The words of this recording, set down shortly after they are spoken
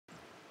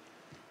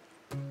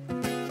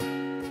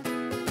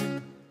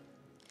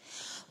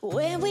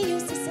When we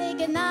used to say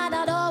goodnight,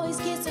 I'd always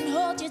kiss and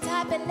hold you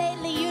tight, but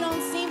lately you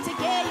don't seem to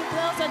care. You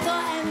close the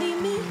door and leave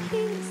me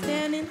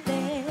standing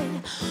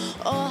there.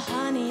 Oh,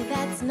 honey,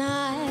 that's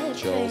not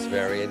Joel's fair.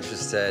 very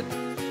interested.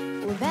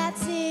 Well,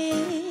 that's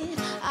it.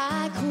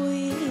 I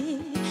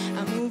quit.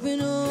 I'm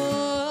moving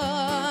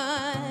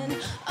on.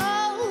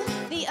 Oh,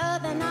 the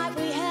other night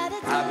we had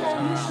a date.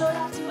 You showed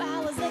up 2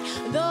 hours late.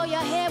 Though your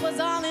hair was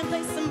all in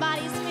place,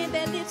 somebody smeared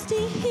their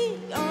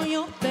lipstick on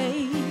your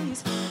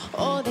face.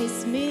 Oh, they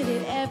smeared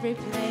it every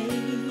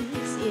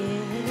place,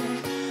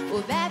 yeah.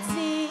 Well, that's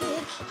it,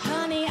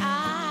 honey,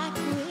 I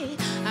quit.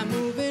 I'm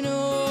moving on.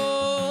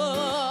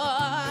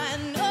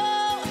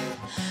 Oh,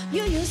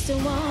 you used to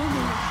want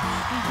me,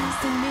 you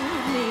used to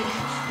need me,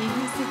 you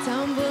used to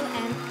tumble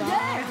and fall.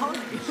 Yeah,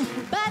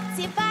 but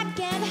if I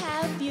can't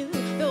have you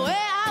the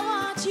way I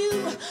want you,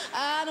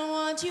 I don't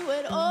want you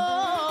at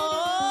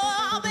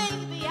all.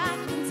 Baby, I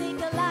can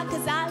take a lot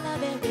 'cause I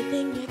love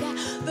everything you got.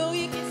 Though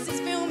your kisses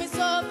fill me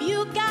so, if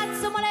you got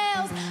someone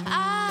else,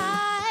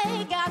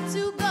 I got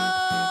to go.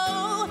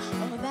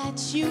 Oh, that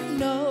you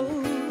know.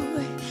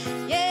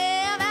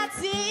 Yeah, that's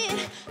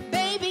it.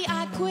 Baby,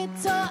 I quit,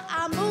 so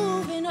I'm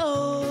moving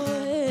on.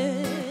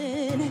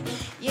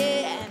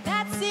 Yeah,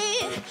 that's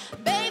it.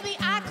 Baby,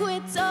 I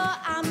quit, so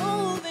I'm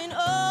moving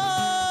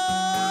on.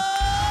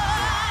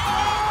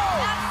 Yeah,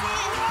 that's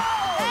it.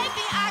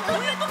 Baby, I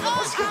quit, so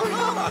I'm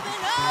moving on.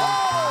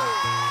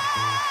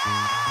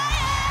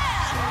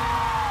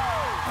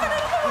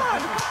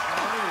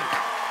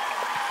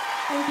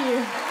 Thank you.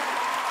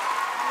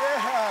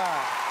 Yeah.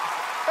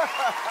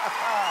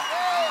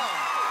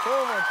 So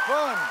much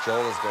fun.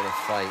 Joel is going to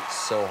fight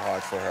so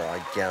hard for her, I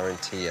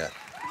guarantee it.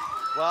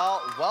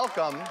 Well,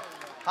 welcome.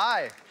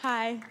 Hi.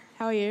 Hi,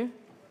 how are you?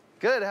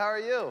 Good, how are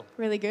you?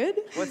 Really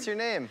good. What's your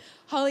name?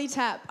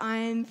 Tapp.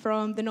 I'm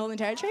from the Northern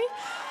Territory.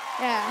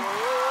 Yeah.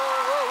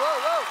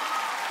 Whoa.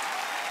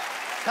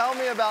 Tell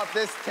me about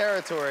this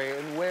territory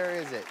and where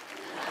is it?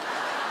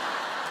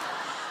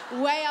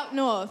 Way up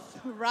north,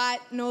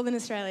 right, Northern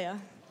Australia.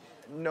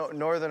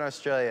 Northern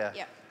Australia.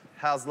 Yep.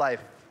 How's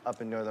life up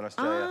in Northern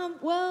Australia?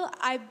 Well,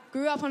 I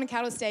grew up on a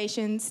cattle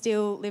station,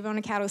 still live on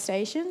a cattle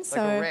station,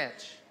 so... Like a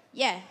ranch?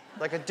 Yeah.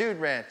 Like a dude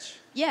ranch?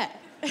 Yeah.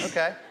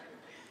 Okay.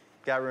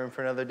 Got room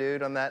for another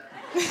dude on that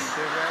dude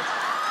ranch?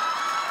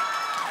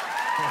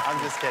 I'm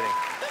just kidding.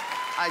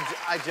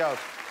 I joke.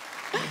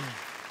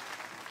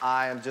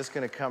 I am just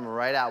gonna come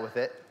right out with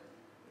it.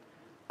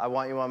 I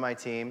want you on my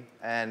team,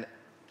 and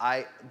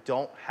I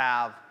don't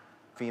have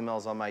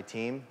females on my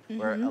team,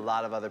 where a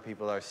lot of other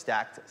people are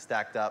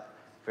stacked up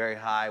very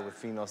high with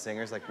female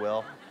singers like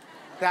Will.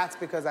 That's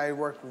because I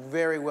work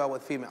very well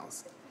with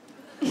females.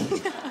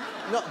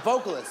 No,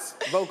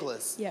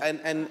 vocalists. Yeah.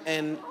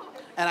 And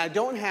I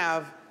don't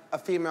have a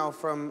female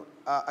from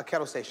a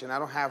kettle station. I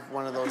don't have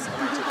one of those on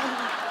my team.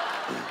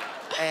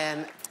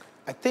 And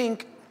I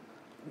think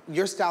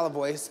your style of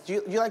voice,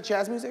 do you like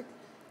jazz music?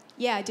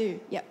 Yeah, I do,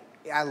 yep.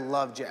 I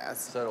love jazz.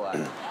 So do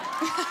I.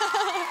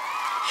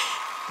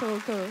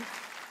 Cool.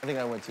 I think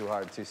I went too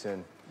hard too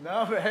soon.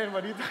 No, man,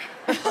 what are you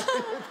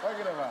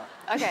talking about?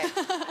 Okay.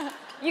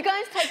 You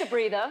guys take a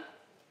breather.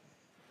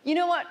 You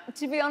know what?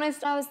 To be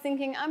honest, I was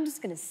thinking, I'm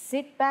just going to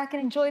sit back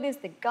and enjoy this.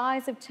 The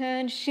guys have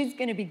turned. She's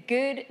going to be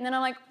good. And then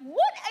I'm like,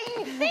 what are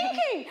you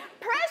thinking?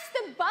 Press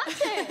the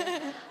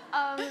button.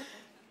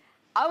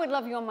 I would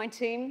love you on my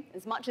team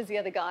as much as the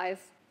other guys.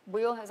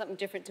 We all have something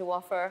different to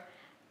offer.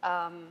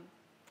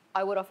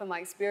 I would offer my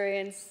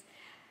experience,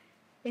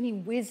 any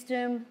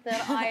wisdom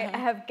that I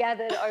have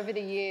gathered over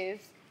the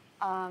years,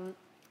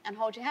 and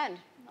hold your hand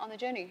on the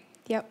journey.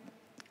 Yep,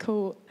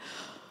 cool.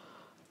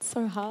 It's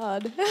so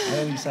hard.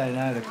 How do you say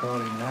no to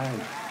calling no?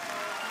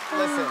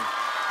 Listen,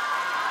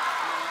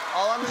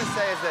 all I'm gonna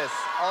say is this.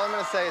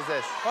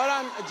 Hold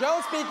on,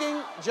 Joe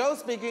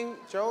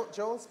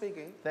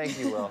speaking. Thank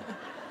you, Will.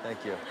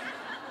 Thank you.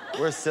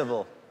 We're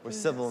civil. We're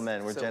civil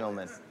men. We're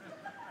gentlemen.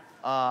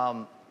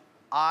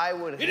 I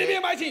would hate... You need to be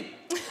on my team!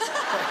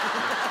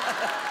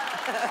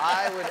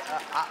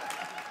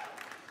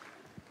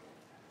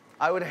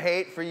 I would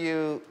hate for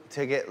you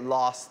to get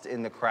lost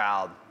in the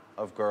crowd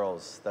of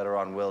girls that are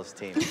on Will's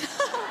team.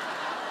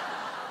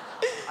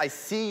 I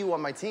see you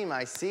on my team.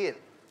 I see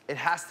it. It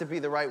has to be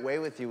the right way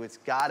with you. It's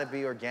got to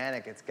be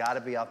organic. It's got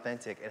to be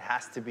authentic. It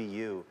has to be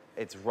you.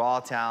 It's raw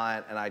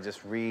talent, and I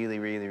just really,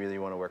 really, really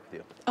want to work with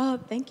you. Oh,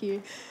 thank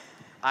you.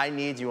 I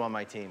need you on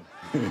my team.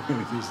 These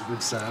are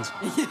good sounds.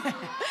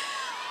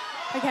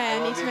 Okay, I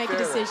need to make a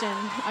decision,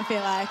 I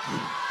feel like.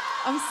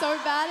 I'm so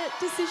bad at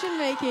decision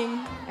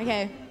making.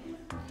 Okay.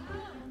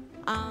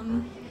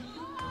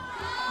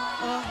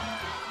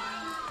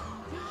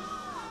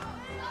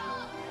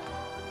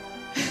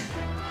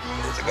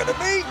 Who's it gonna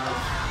be?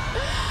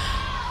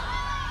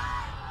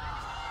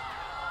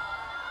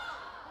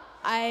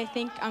 I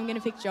think I'm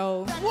gonna pick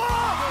Joel.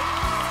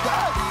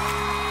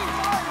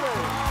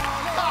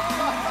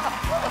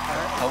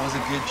 That was a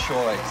good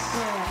choice.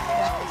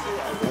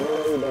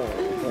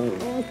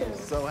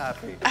 So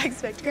happy. I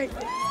expect great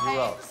things. You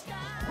will.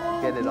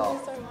 Get it all.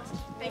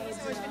 Thank you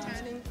so much for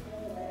chatting.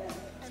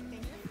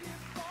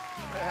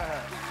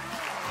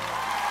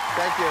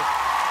 Thank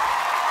you.